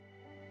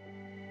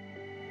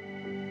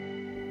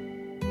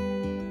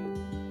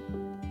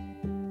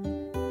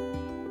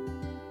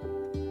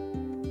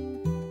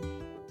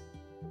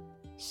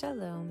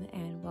Shalom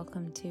and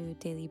welcome to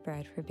Daily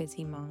Bread for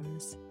Busy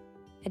Moms,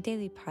 a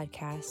daily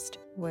podcast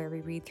where we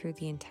read through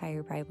the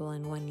entire Bible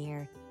in 1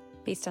 year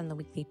based on the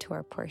weekly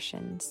Torah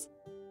portions,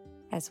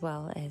 as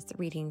well as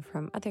reading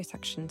from other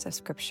sections of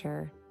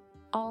Scripture,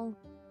 all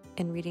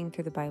in reading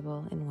through the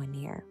Bible in 1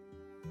 year.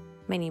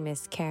 My name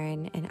is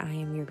Karen and I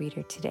am your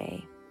reader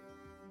today.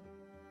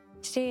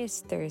 Today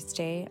is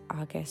Thursday,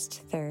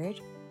 August 3rd.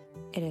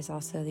 It is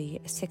also the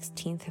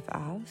 16th of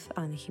Av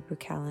on the Hebrew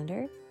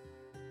calendar.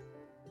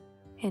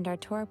 And our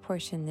Torah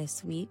portion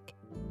this week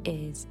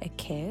is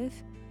Akev,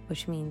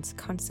 which means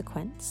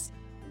consequence.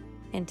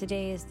 And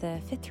today is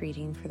the fifth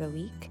reading for the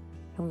week,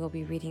 and we will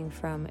be reading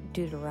from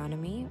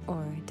Deuteronomy,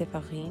 or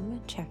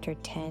Devarim, chapter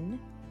 10,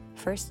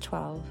 verse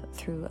 12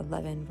 through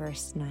 11,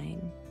 verse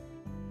 9.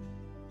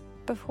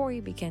 Before we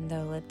begin,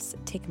 though, let's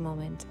take a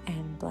moment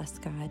and bless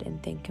God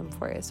and thank Him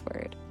for His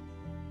word.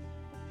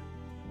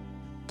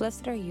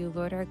 Blessed are you,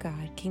 Lord our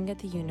God, King of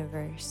the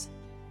universe,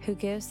 who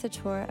gives the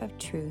Torah of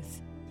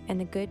truth and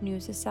the good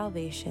news of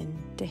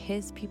salvation to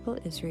His people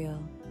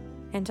Israel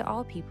and to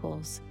all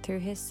peoples through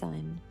His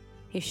Son,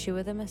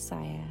 Yeshua the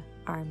Messiah,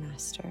 our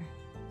Master.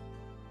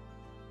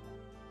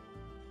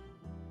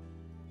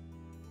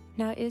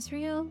 Now,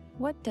 Israel,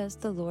 what does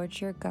the Lord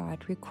your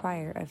God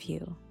require of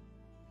you?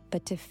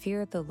 But to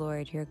fear the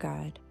Lord your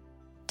God,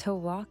 to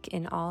walk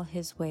in all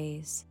His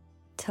ways,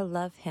 to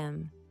love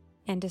Him,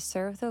 and to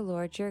serve the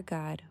Lord your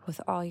God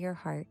with all your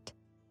heart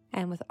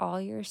and with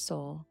all your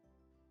soul,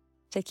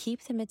 to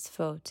keep the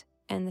mitzvot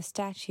and the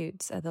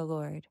statutes of the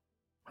Lord,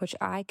 which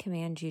I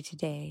command you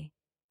today,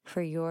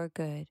 for your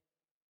good.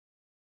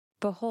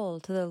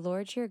 Behold, to the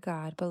Lord your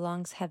God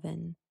belongs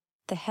heaven,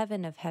 the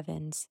heaven of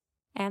heavens,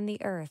 and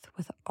the earth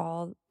with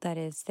all that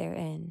is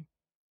therein.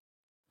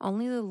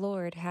 Only the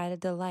Lord had a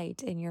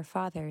delight in your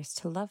fathers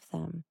to love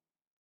them,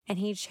 and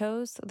He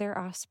chose their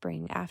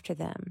offspring after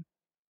them,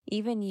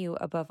 even you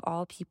above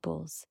all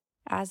peoples,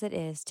 as it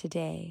is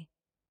today.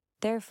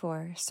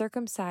 Therefore,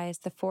 circumcise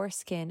the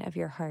foreskin of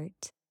your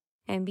heart,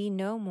 and be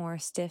no more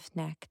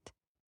stiff-necked.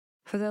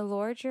 For the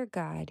Lord your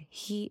God,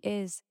 He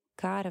is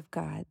God of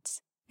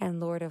gods and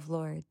Lord of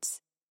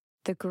lords,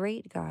 the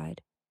great God,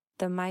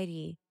 the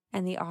mighty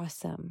and the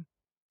awesome,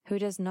 who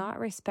does not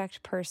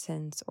respect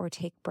persons or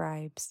take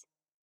bribes.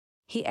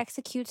 He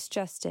executes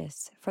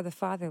justice for the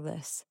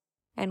fatherless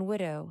and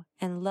widow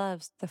and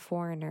loves the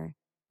foreigner,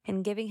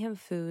 in giving him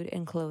food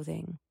and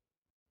clothing.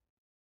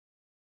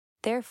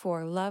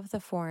 Therefore love the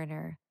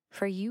foreigner,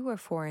 for you were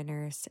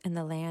foreigners in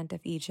the land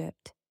of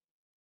Egypt.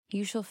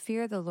 You shall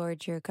fear the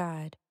Lord your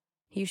God,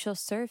 you shall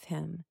serve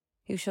Him,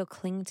 you shall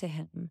cling to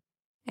Him,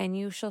 and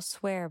you shall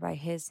swear by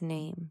His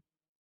name.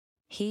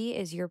 He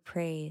is your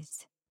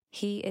praise,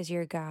 He is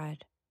your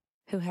God,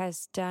 who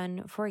has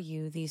done for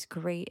you these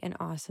great and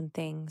awesome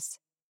things,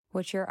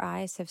 which your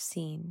eyes have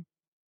seen.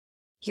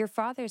 Your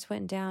fathers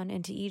went down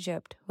into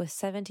Egypt with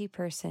 70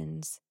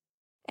 persons,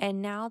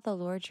 and now the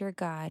Lord your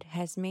God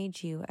has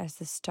made you as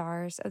the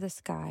stars of the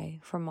sky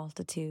for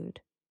multitude.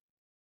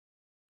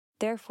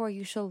 Therefore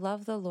you shall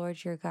love the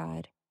Lord your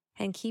God,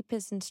 and keep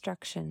His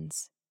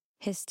instructions,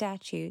 His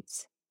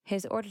statutes,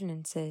 His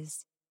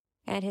ordinances,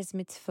 and His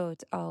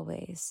mitzvot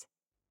always.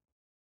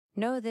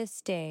 Know this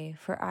day,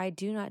 for I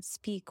do not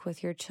speak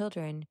with your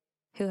children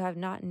who have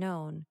not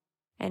known,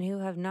 and who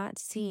have not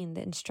seen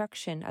the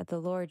instruction of the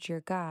Lord your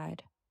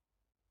God.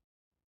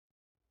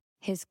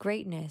 His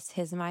greatness,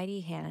 His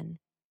mighty hand,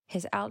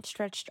 His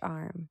outstretched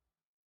arm,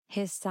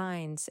 His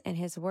signs and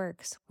His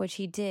works, which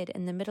He did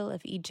in the middle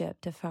of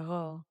Egypt to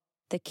Pharaoh,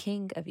 the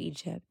king of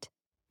Egypt,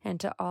 and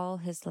to all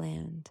his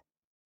land,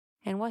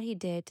 and what He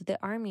did to the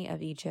army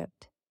of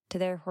Egypt, to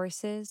their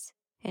horses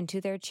and to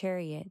their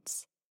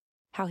chariots,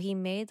 how He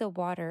made the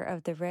water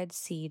of the Red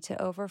Sea to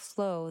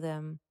overflow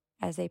them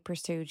as they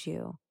pursued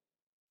you,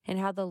 and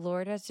how the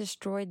Lord has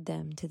destroyed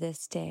them to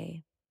this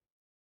day,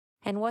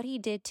 and what He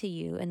did to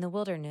you in the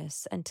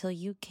wilderness until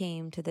you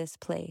came to this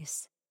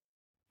place,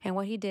 and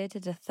what He did to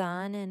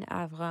Dathan and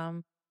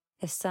Abiram,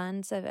 the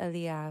sons of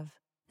Eliav,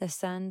 the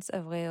sons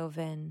of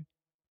Reuven,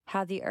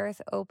 how the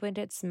earth opened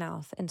its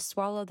mouth and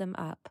swallowed them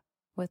up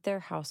with their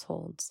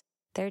households,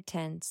 their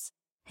tents,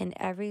 and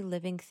every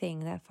living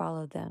thing that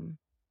followed them,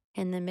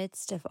 in the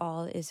midst of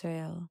all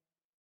Israel.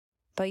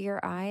 But your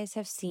eyes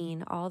have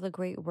seen all the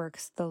great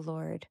works of the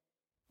Lord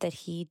that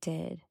He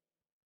did.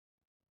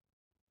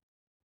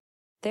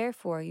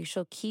 Therefore you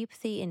shall keep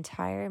the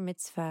entire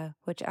mitzvah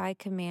which I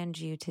command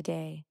you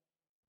today,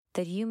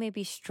 that you may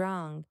be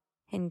strong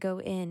and go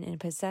in and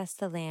possess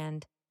the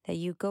land that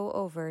you go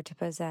over to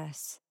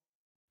possess,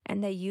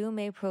 and that you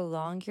may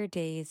prolong your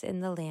days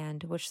in the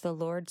land which the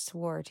Lord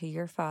swore to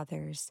your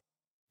fathers,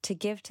 to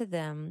give to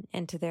them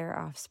and to their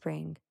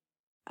offspring,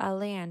 a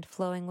land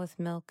flowing with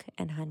milk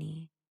and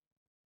honey.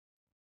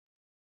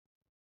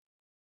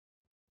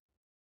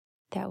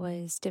 That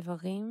was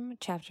Devarim,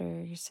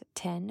 chapters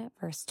 10,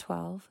 verse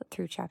 12,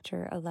 through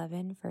chapter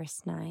 11,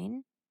 verse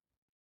 9.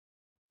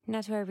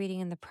 Now to our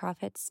reading in the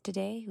prophets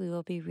today, we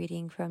will be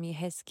reading from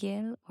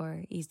Yehezkiel,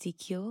 or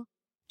Ezekiel,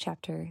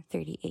 chapter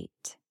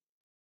 38.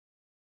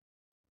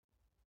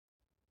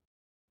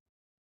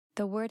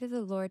 The word of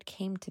the Lord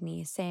came to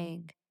me,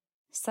 saying,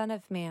 Son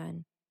of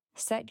man,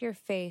 set your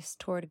face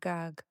toward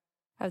Gog,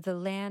 of the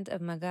land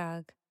of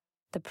Magog,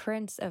 the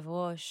prince of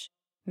Rosh,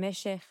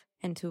 Meshech,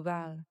 and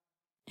Tubal,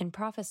 and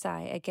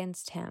prophesy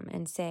against him,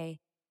 and say,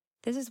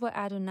 This is what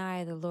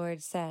Adonai the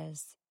Lord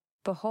says,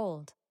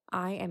 Behold,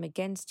 I am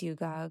against you,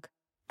 Gog,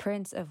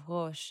 prince of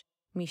Rosh,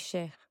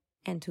 Meshech,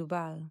 and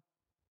Tubal.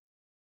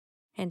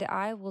 And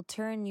I will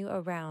turn you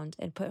around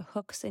and put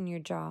hooks in your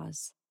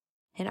jaws,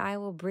 and I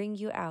will bring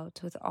you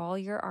out with all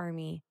your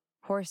army,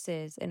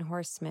 horses and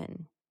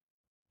horsemen,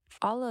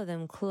 all of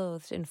them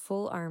clothed in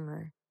full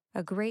armor,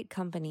 a great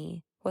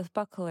company, with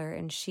buckler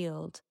and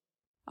shield,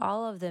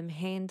 all of them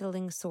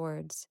handling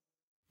swords,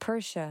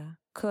 Persia,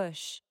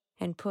 Cush,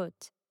 and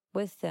Put,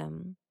 with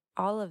them,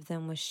 all of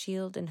them with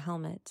shield and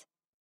helmet,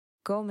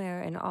 Gomer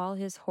and all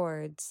his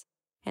hordes,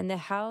 and the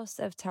house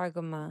of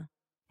Targuma,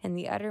 and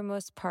the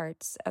uttermost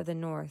parts of the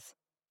north,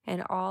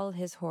 and all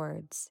his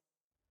hordes,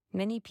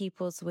 many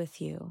peoples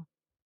with you.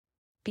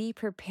 Be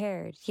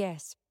prepared,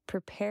 yes,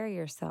 prepare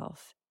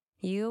yourself,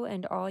 you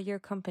and all your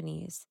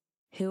companies,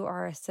 who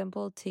are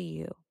assembled to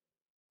you,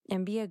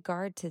 and be a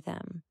guard to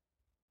them.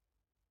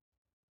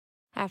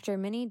 After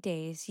many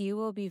days you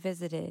will be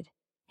visited.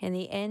 In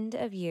the end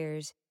of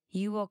years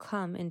you will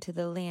come into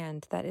the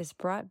land that is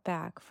brought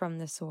back from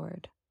the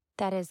sword,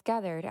 that is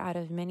gathered out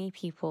of many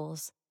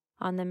peoples,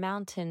 on the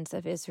mountains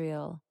of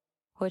Israel,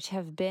 which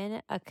have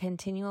been a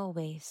continual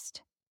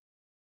waste.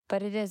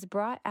 But it is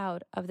brought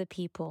out of the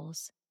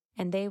peoples,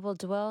 and they will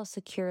dwell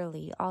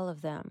securely, all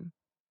of them.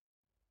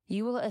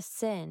 You will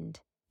ascend,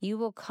 you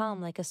will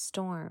come like a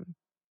storm,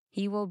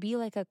 you will be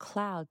like a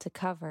cloud to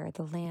cover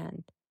the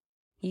land,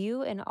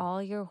 you and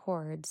all your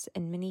hordes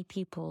and many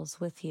peoples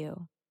with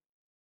you.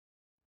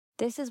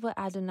 This is what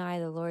Adonai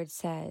the Lord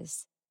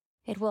says.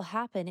 It will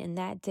happen in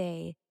that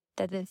day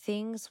that the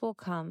things will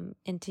come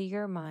into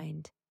your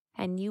mind,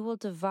 and you will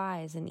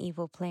devise an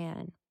evil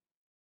plan.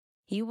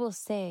 You will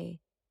say,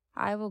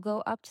 I will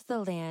go up to the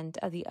land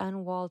of the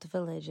unwalled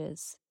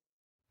villages.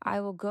 I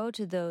will go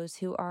to those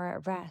who are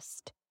at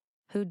rest,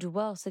 who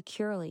dwell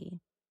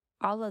securely,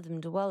 all of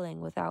them dwelling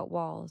without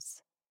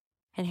walls,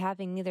 and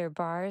having neither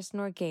bars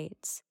nor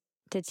gates,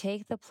 to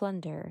take the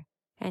plunder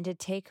and to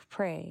take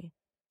prey,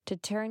 to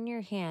turn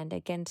your hand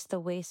against the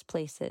waste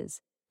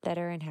places that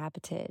are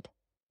inhabited,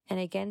 and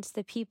against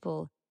the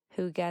people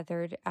who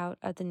gathered out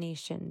of the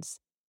nations,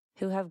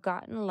 who have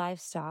gotten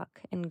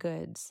livestock and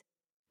goods,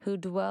 who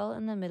dwell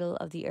in the middle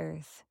of the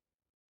earth.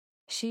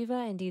 Shiva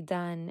and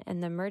Dedan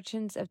and the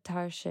merchants of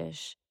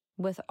Tarshish,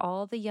 with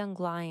all the young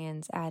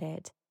lions at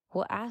it,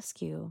 will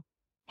ask you,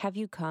 Have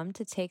you come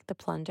to take the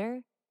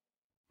plunder?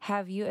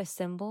 Have you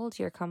assembled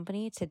your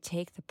company to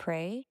take the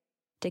prey,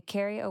 to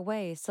carry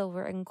away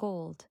silver and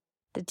gold,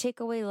 to take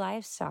away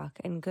livestock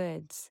and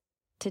goods,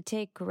 to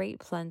take great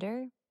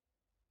plunder?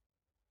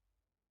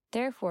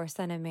 Therefore,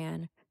 son of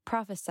man,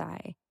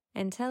 prophesy,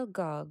 and tell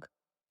Gog,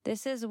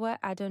 This is what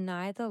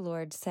Adonai the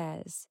Lord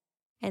says.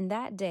 In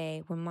that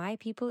day, when my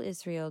people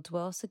Israel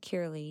dwell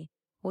securely,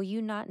 will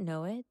you not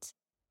know it?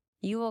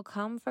 You will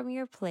come from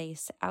your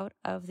place out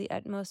of the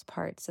utmost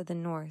parts of the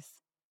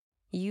north,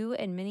 you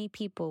and many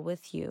people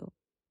with you,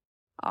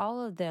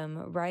 all of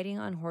them riding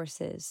on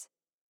horses,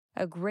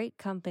 a great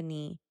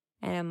company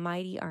and a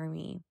mighty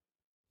army.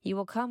 You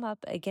will come up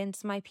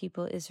against my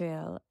people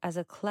Israel as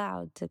a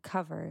cloud to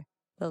cover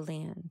the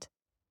land.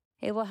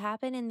 It will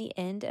happen in the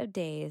end of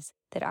days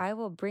that I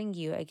will bring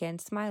you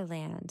against my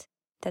land,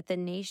 that the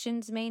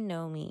nations may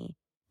know me,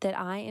 that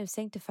I am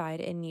sanctified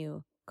in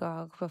you,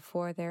 Gog,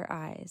 before their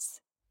eyes.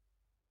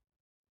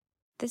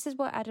 This is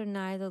what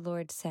Adonai the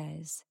Lord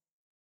says.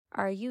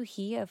 Are you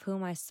he of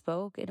whom I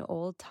spoke in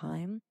old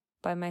time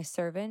by my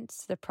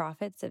servants, the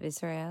prophets of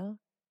Israel,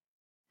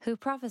 who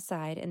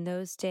prophesied in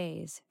those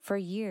days for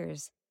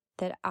years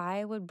that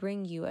I would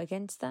bring you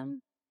against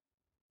them?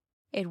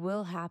 It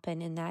will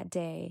happen in that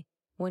day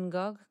when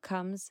Gog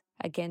comes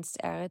against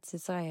Eretz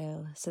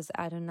Israel, says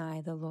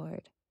Adonai the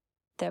Lord,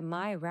 that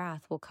my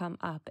wrath will come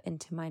up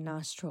into my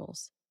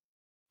nostrils.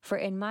 For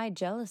in my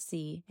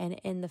jealousy and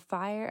in the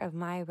fire of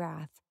my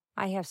wrath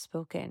I have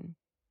spoken.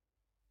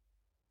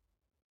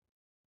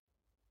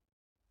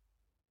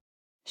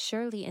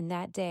 Surely in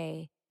that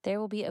day there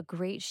will be a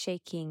great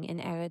shaking in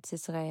Eretz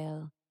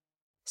Israel,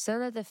 so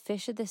that the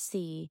fish of the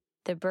sea,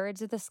 the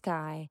birds of the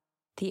sky,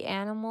 the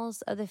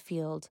animals of the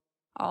field,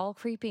 all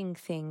creeping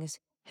things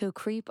who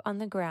creep on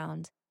the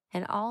ground,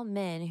 and all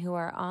men who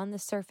are on the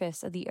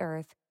surface of the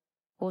earth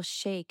will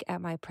shake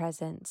at my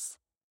presence.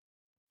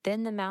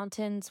 Then the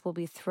mountains will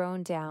be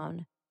thrown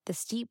down, the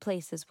steep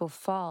places will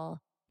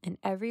fall, and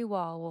every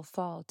wall will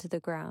fall to the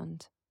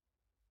ground.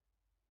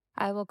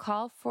 I will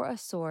call for a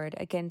sword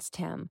against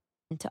him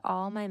into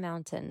all my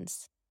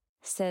mountains,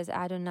 says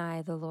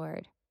Adonai the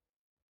Lord.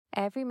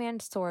 Every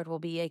man's sword will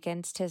be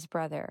against his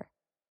brother.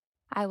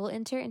 I will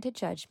enter into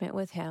judgment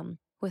with him,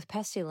 with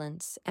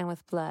pestilence and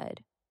with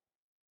blood.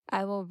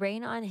 I will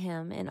rain on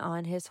him and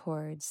on his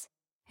hordes,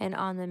 and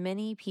on the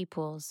many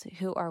peoples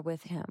who are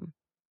with him,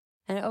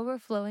 an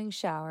overflowing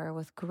shower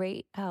with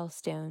great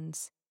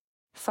hailstones,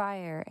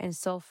 fire and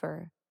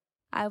sulfur.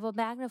 I will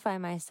magnify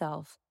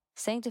myself,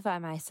 sanctify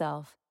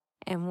myself,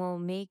 and will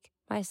make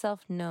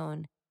myself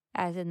known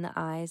as in the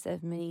eyes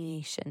of many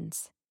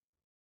nations.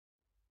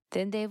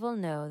 Then they will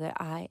know that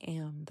I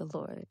am the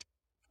Lord.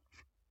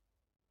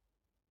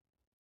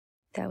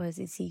 That was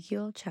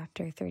Ezekiel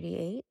chapter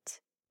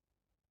 38.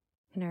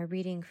 In our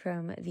reading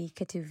from the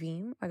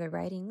Ketuvim, or the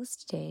writings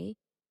today,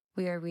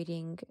 we are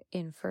reading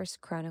in 1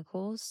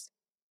 Chronicles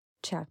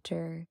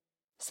chapter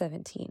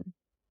 17.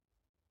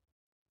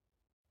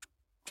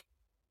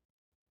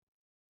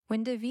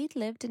 When David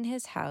lived in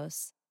his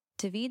house,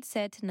 David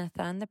said to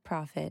Nathan the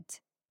prophet,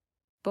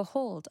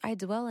 "Behold, I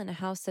dwell in a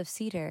house of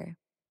cedar,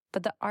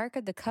 but the ark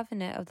of the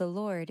covenant of the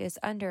Lord is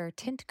under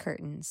tent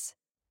curtains."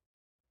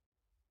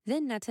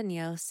 Then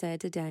Nathanael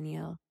said to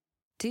Daniel,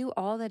 "Do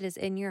all that is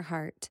in your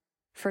heart,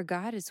 for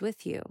God is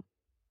with you."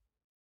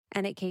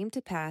 And it came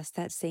to pass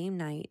that same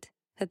night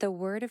that the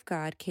word of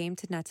God came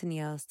to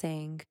Nathanael,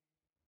 saying,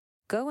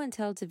 "Go and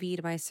tell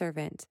David my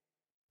servant,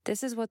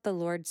 this is what the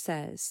Lord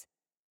says,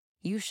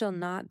 you shall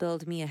not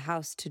build me a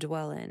house to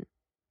dwell in.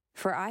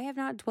 For I have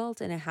not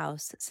dwelt in a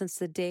house since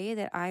the day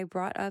that I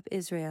brought up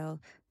Israel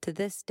to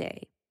this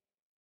day,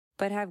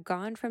 but have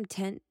gone from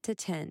tent to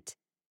tent,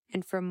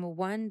 and from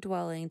one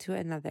dwelling to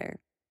another.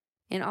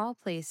 In all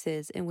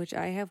places in which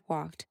I have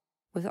walked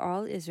with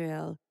all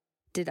Israel,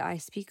 did I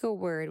speak a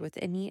word with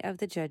any of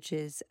the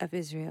judges of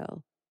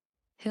Israel,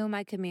 whom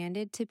I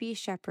commanded to be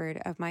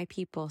shepherd of my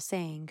people,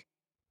 saying,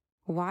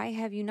 Why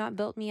have you not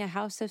built me a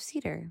house of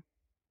cedar?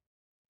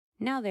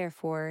 Now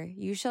therefore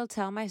you shall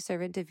tell my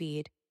servant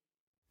David,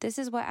 this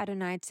is what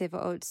Adonai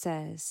Tzevaot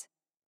says,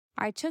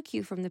 I took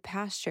you from the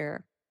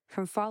pasture,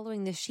 from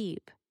following the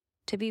sheep,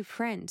 to be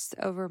prince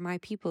over my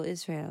people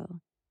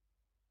Israel.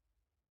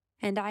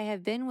 And I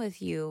have been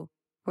with you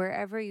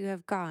wherever you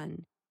have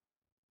gone,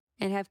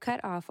 and have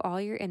cut off all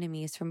your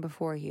enemies from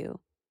before you.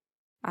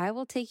 I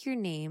will take your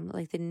name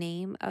like the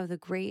name of the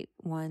great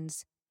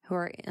ones who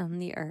are on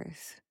the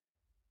earth.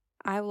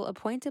 I will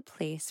appoint a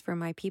place for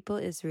my people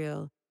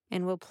Israel,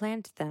 and will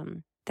plant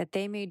them, that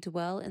they may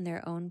dwell in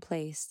their own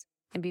place,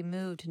 and be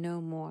moved no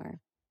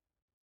more.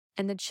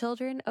 And the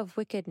children of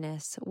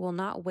wickedness will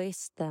not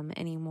waste them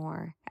any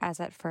more, as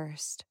at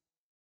first.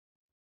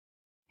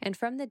 And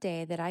from the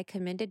day that I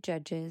commended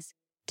judges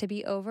to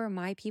be over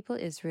my people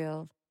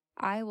Israel,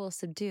 I will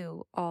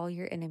subdue all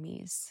your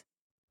enemies.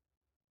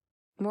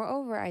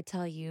 Moreover, I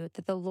tell you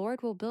that the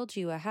Lord will build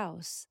you a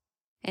house,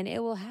 and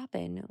it will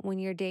happen when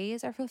your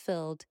days are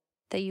fulfilled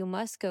that you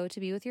must go to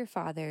be with your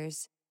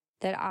fathers,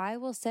 that I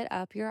will set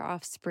up your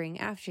offspring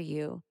after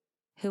you,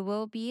 who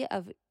will be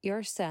of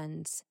your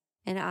sons,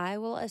 and I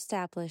will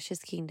establish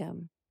his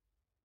kingdom.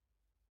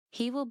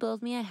 He will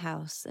build me a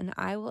house, and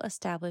I will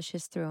establish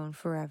his throne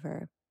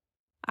forever.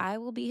 I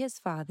will be his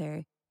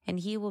father, and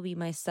he will be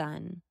my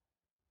son.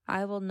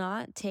 I will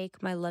not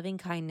take my loving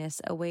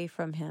kindness away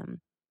from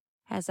him,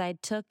 as I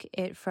took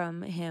it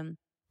from him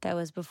that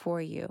was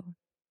before you,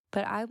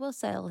 but I will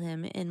settle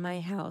him in my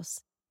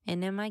house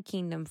and in my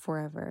kingdom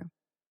forever,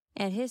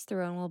 and his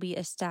throne will be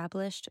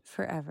established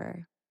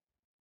forever.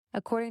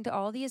 According to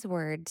all these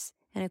words,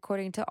 and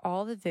according to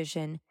all the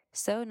vision,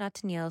 so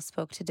Nathanael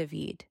spoke to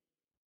David.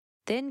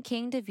 Then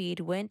King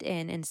David went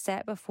in and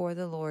sat before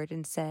the Lord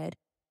and said,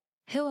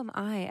 Who am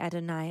I,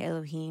 Adonai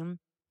Elohim,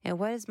 and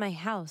what is my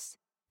house,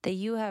 that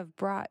you have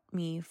brought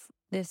me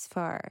this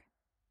far?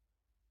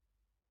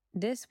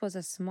 This was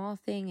a small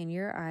thing in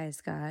your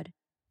eyes, God,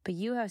 but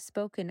you have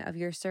spoken of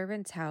your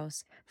servant's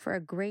house for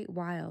a great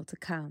while to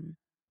come,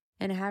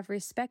 and have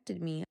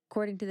respected me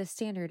according to the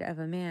standard of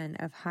a man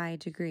of high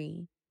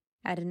degree,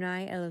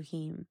 Adonai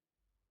Elohim.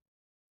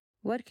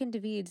 What can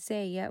David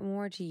say yet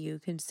more to you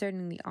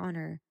concerning the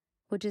honor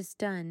which is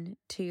done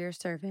to your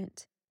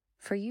servant?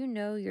 For you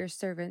know your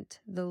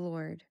servant, the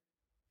Lord.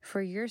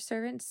 For your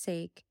servant's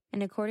sake,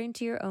 and according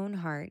to your own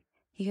heart,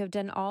 you have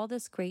done all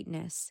this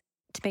greatness,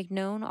 to make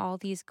known all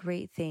these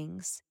great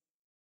things.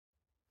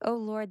 O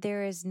Lord,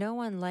 there is no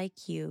one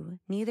like you,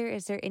 neither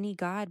is there any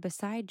God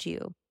beside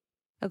you,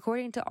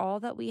 according to all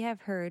that we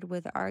have heard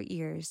with our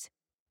ears.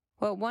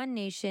 What one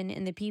nation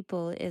in the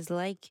people is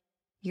like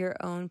your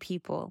own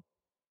people,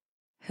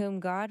 whom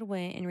God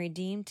went and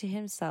redeemed to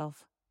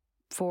himself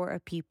for a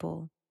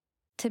people,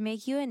 to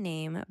make you a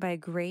name by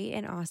great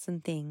and awesome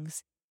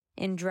things,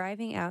 in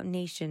driving out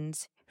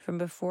nations from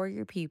before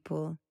your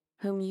people,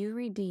 whom you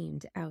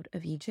redeemed out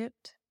of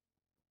Egypt?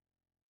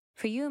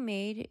 For you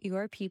made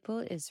your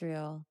people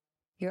Israel,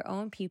 your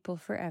own people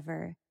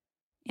forever,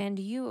 and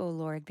you, O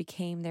Lord,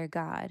 became their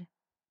God.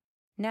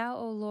 Now,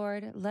 O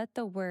Lord, let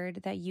the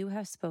word that you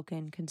have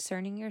spoken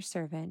concerning your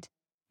servant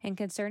and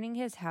concerning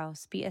his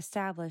house be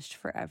established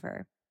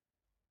forever.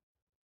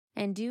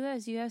 And do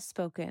as you have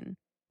spoken,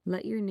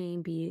 let your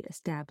name be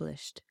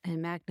established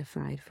and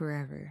magnified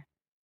forever.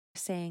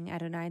 Saying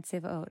Adonai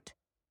Tzevaot,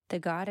 the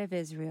God of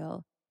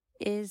Israel,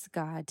 is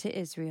God to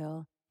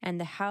Israel, and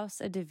the house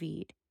of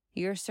David,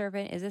 your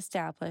servant, is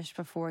established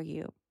before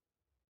you.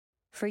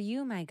 For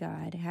you, my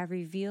God, have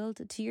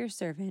revealed to your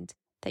servant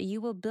that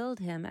you will build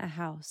him a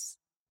house.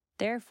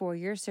 Therefore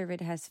your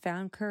servant has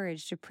found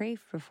courage to pray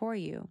before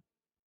you.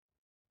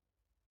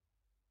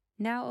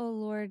 Now, O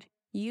Lord,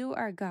 you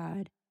are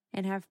God,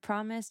 and have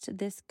promised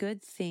this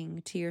good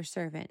thing to your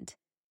servant.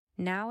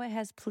 Now it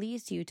has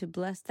pleased you to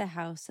bless the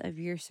house of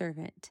your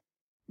servant,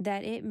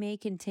 that it may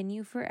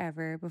continue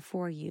forever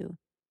before you.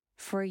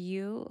 For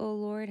you, O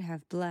Lord,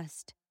 have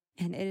blessed,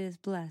 and it is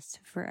blessed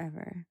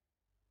forever.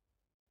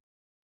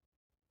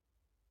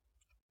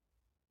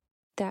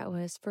 That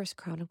was 1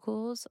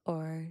 Chronicles,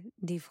 or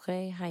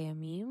Divrei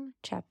Hayamim,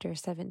 chapter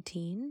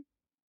 17.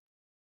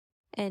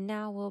 And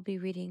now we'll be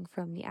reading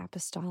from the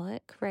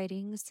apostolic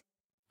writings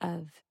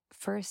of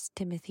 1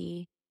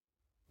 Timothy,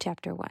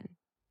 chapter 1.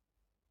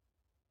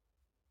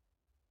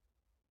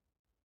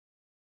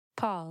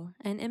 Paul,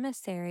 an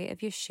emissary of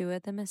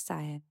Yeshua the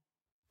Messiah,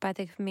 by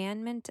the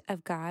commandment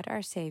of God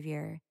our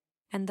Savior,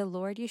 and the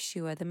Lord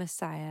Yeshua the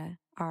Messiah,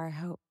 our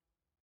hope.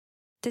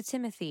 To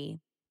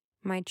Timothy,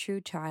 my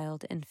true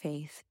child in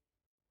faith,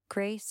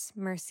 grace,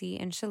 mercy,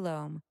 and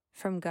shalom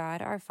from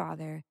God our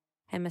Father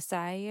and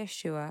Messiah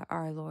Yeshua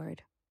our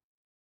Lord.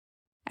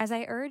 As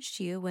I urged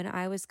you when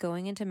I was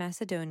going into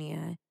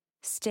Macedonia,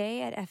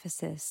 stay at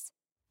Ephesus,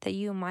 that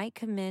you might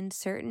commend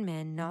certain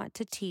men not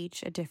to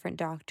teach a different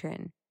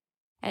doctrine,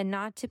 and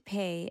not to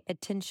pay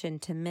attention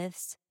to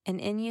myths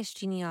and endless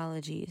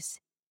genealogies,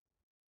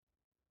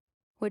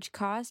 which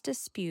cause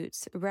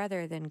disputes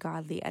rather than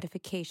godly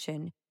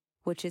edification,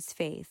 which is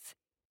faith.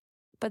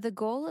 But the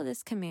goal of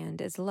this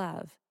command is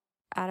love,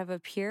 out of a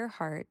pure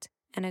heart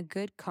and a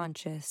good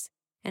conscience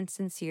and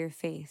sincere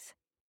faith,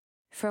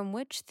 from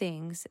which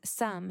things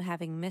some,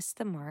 having missed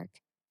the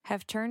mark,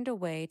 have turned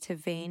away to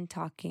vain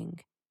talking,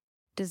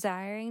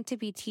 desiring to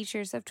be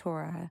teachers of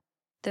Torah,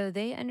 though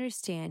they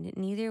understand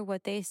neither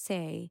what they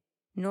say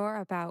nor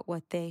about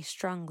what they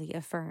strongly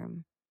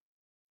affirm.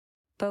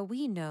 But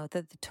we know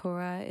that the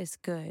Torah is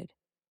good,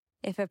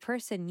 if a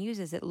person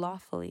uses it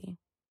lawfully,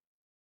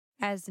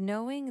 as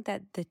knowing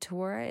that the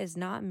Torah is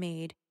not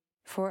made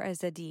for a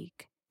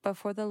Zadik, but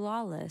for the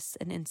lawless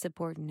and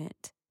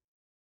insubordinate,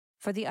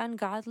 for the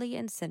ungodly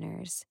and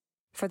sinners,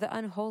 for the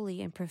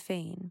unholy and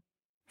profane,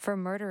 for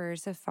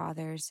murderers of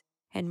fathers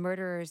and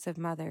murderers of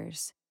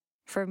mothers,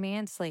 for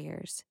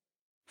manslayers,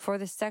 for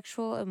the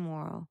sexual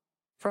immoral,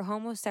 for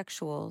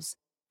homosexuals,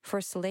 for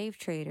slave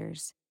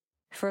traders,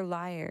 for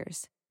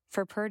liars,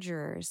 for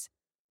perjurers,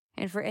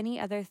 and for any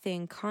other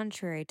thing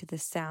contrary to the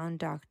sound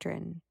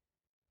doctrine,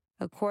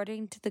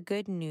 according to the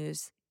good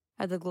news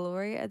of the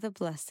glory of the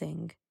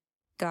blessing,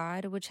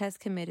 God which has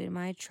committed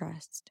my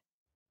trust.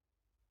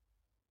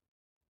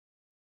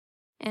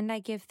 And I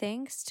give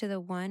thanks to the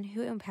one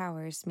who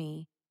empowers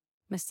me,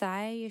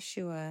 Messiah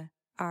Yeshua,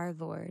 our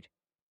Lord,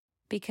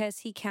 because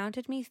he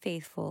counted me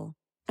faithful,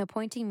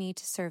 appointing me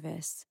to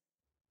service,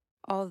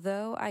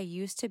 although I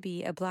used to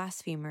be a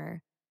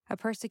blasphemer, a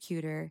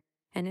persecutor,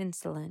 and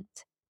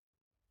insolent.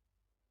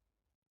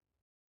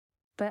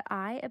 But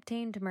I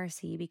obtained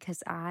mercy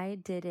because I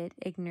did it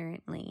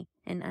ignorantly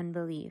in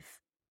unbelief,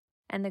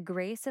 and the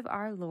grace of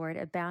our Lord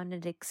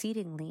abounded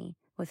exceedingly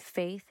with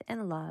faith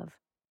and love,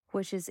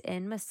 which is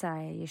in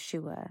Messiah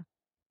Yeshua.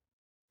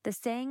 The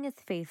saying is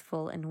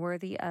faithful and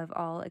worthy of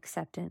all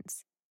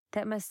acceptance,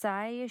 that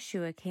Messiah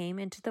Yeshua came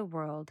into the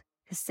world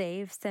to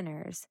save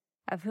sinners,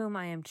 of whom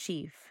I am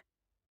chief.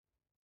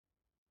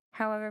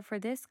 However, for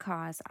this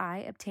cause I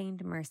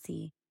obtained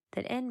mercy,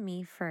 that in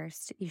me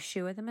first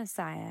Yeshua the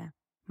Messiah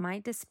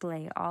might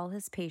display all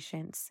his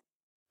patience,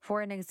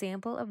 for an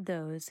example of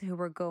those who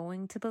were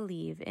going to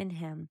believe in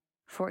him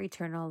for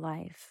eternal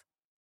life.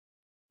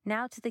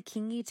 Now to the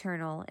King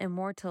eternal,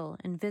 immortal,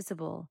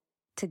 invisible,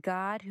 to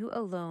God who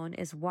alone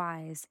is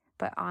wise,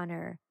 but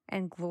honor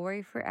and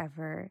glory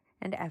forever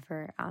and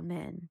ever.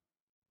 Amen.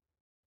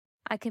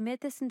 I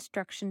commit this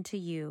instruction to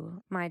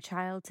you, my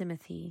child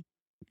Timothy,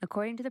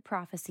 according to the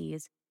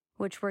prophecies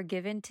which were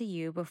given to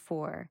you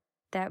before,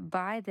 that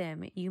by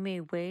them you may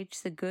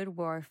wage the good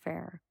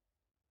warfare,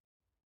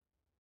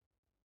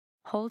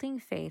 holding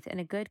faith and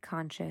a good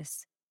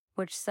conscience,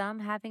 which some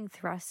having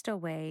thrust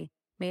away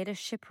made a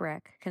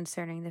shipwreck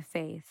concerning the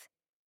faith,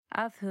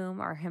 of whom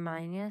are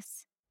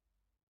Hymenaeus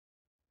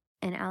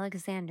and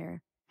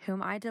Alexander,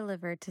 whom I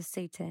delivered to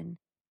Satan,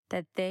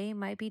 that they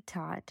might be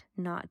taught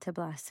not to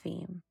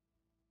blaspheme.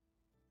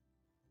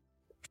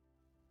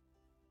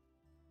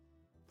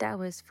 That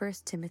was 1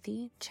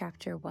 Timothy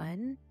chapter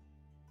 1.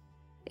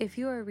 If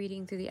you are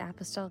reading through the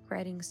apostolic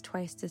writings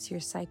twice this year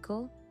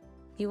cycle,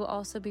 you will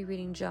also be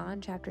reading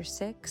John chapter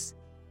 6,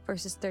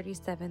 verses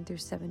 37 through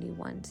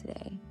 71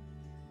 today.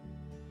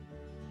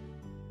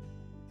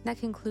 That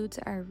concludes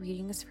our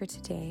readings for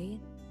today,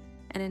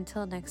 and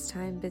until next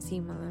time, busy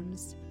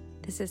moms,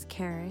 this is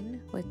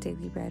Karen with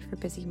Daily Bread for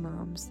Busy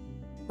Moms,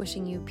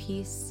 wishing you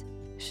peace,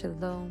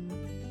 shalom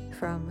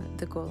from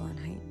the Golan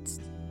Heights.